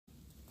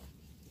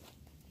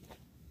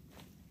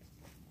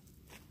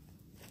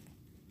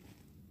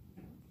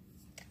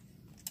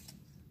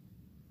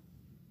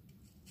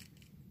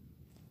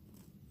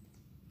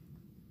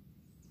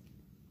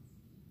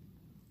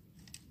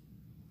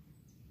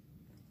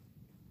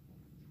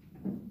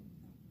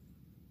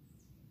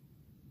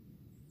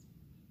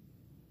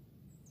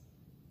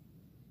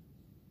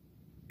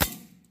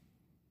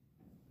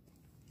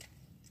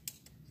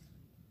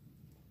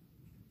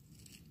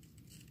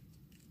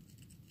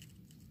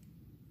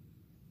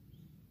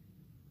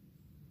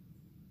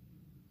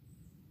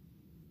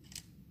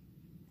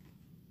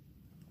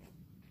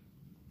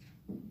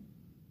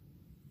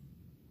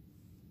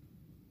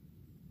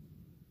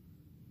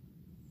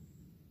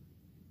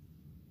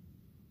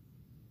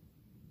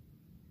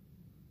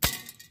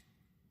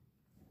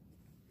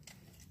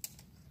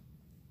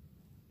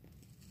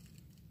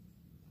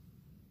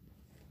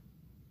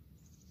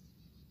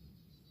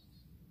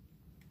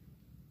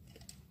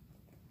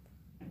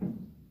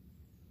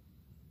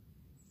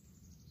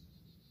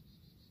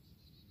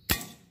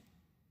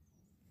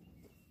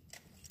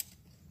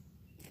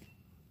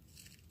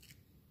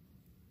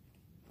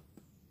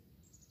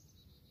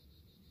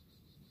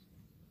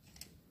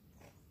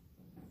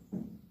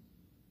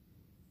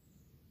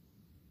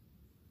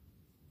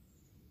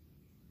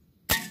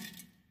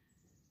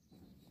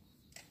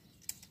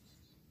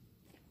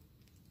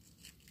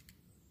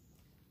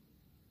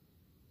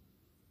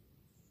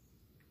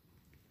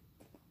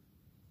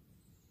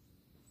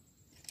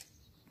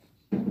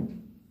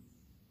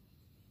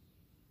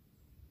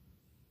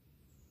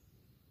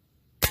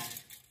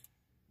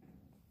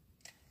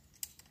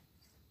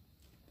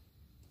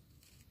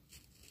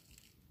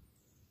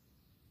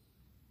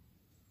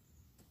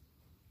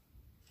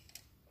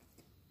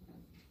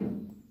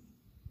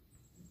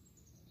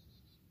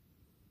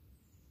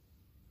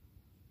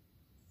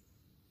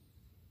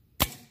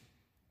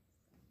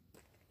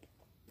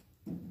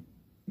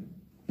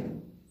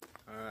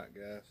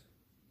guys.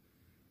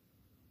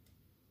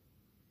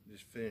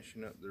 Just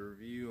finishing up the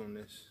review on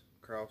this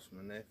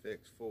Crossman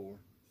FX4.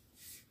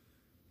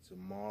 It's a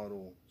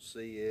model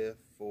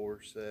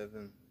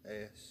CF47SXS.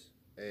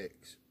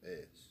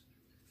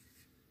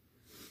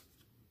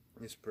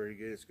 It's pretty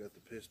good. It's got the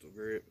pistol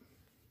grip.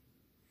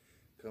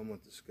 Come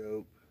with the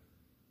scope.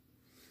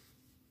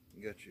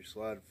 You got your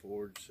slide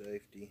forward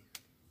safety.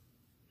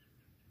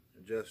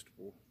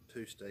 Adjustable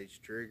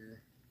 2-stage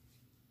trigger.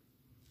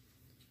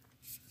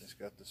 It's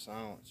got the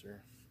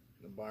silencer.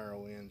 The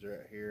barrel ends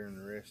right here, and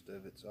the rest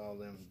of it's all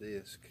them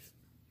disc.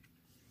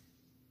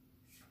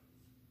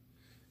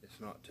 It's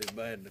not too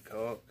bad to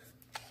cock.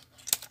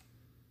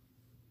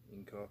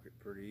 You can cock it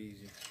pretty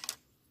easy.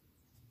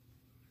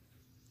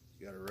 It's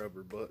got a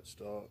rubber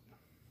buttstock,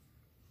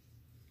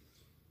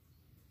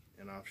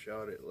 and I've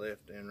shot it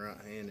left and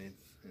right-handed,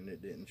 and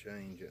it didn't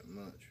change that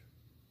much.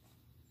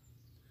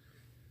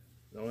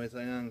 The only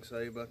thing I can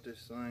say about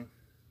this thing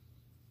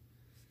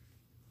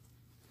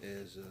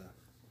is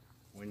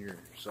when you're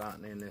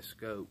sighting in this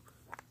scope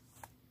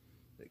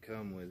that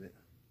come with it,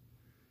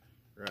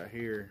 right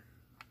here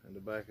in the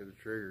back of the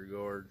trigger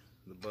guard,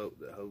 the bolt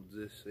that holds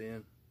this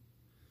in,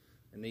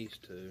 and these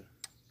two,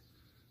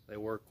 they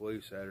work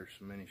loose after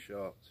so many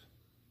shots.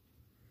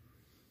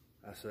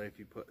 I say if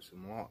you put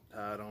some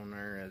Loctite on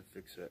there, that'd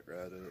fix that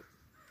right up.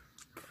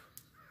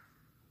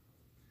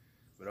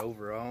 But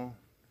overall,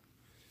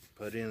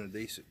 put in a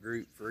decent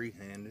group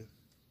free-handed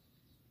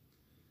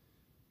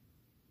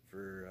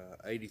for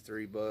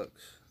 83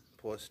 bucks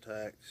plus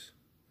tax,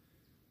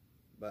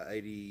 about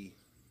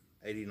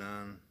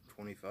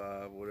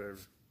 89.25, whatever.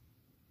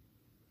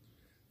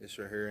 This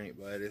right here ain't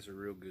bad. It's a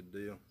real good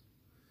deal.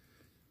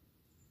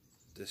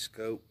 This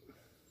scope,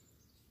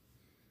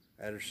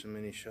 after so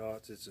many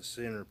shots, it's a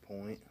center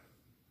point,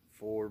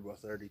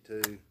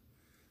 4x32.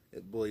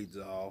 It bleeds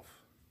off,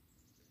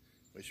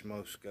 which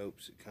most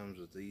scopes that comes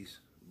with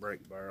these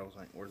brake barrels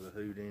ain't worth a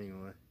hoot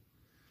anyway.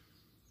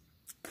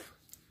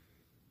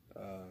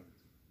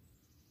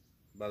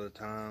 By the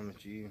time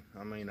that a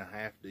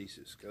half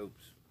decent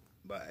scope's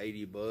about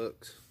 80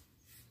 bucks,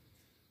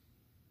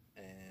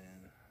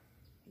 and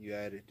you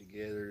add it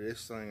together,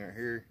 this thing right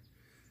here,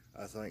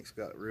 I think's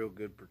got real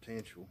good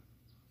potential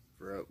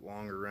for up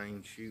longer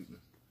range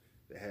shooting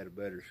if it had a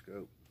better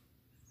scope.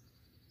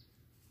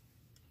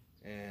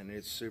 And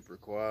it's super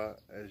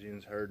quiet, as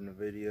you heard in the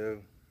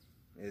video.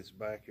 It's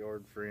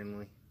backyard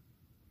friendly,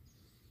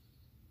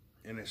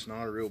 and it's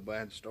not a real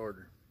bad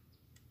starter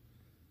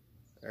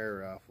air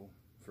rifle.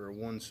 For a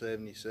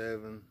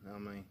 177,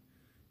 you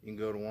can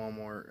go to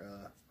Walmart.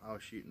 I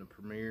was shooting a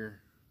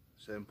Premier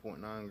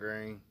 7.9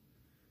 grain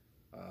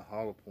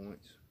hollow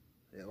points.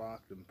 It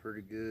locked them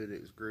pretty good.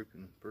 It was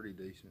grouping pretty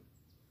decent.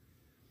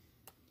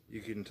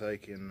 You can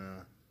take in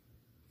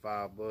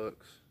 $5,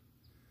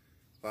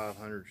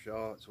 500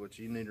 shots, which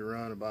you need to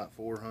run about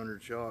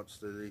 400 shots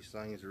to these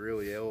things to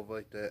really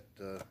elevate that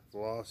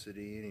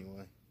velocity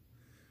anyway,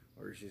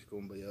 or it's just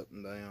going to be up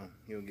and down.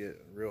 You'll get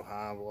a real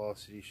high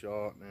velocity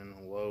shot and then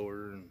a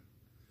lower, and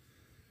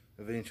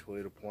eventually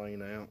it'll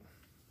plane out.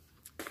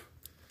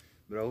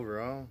 But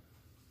overall,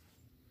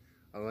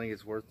 I think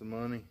it's worth the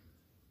money,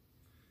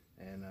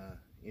 and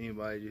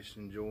anybody just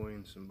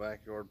enjoying some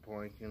backyard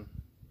planking,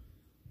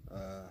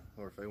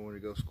 or if they want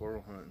to go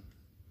squirrel hunting.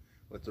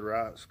 With the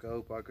right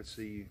scope, I could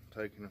see you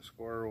taking a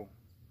squirrel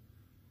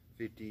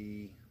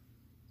 50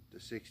 to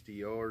 60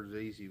 yards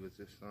easy with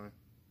this thing,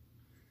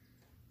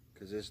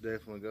 because it's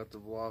definitely got the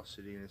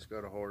velocity and it's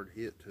got a hard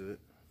hit to it.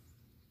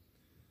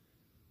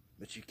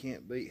 But you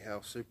can't beat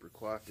how super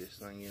quiet this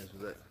thing is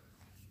with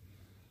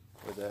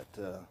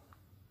that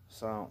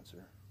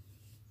silencer.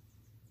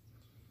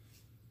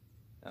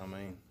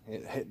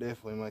 It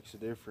definitely makes a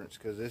difference,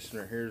 because this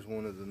right here is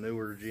one of the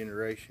newer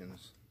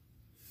generations,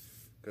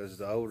 because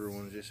the older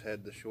one just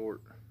had the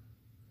short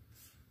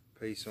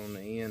piece on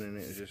the end and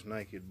it was just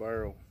naked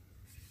barrel.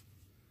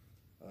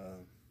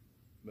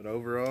 But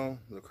overall,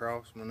 the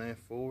Crossman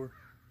F4,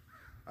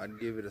 I'd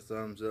give it a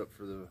thumbs up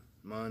for the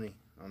money.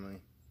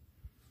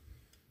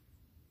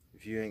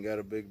 If you ain't got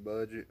a big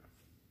budget,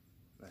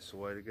 that's the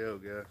way to go,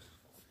 guys.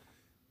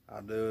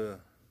 I'll do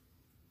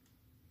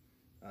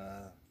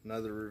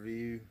another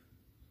review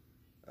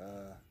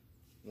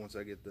once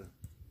I get the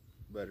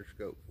better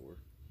scope for it.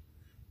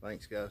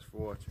 Thanks, guys,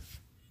 for watching.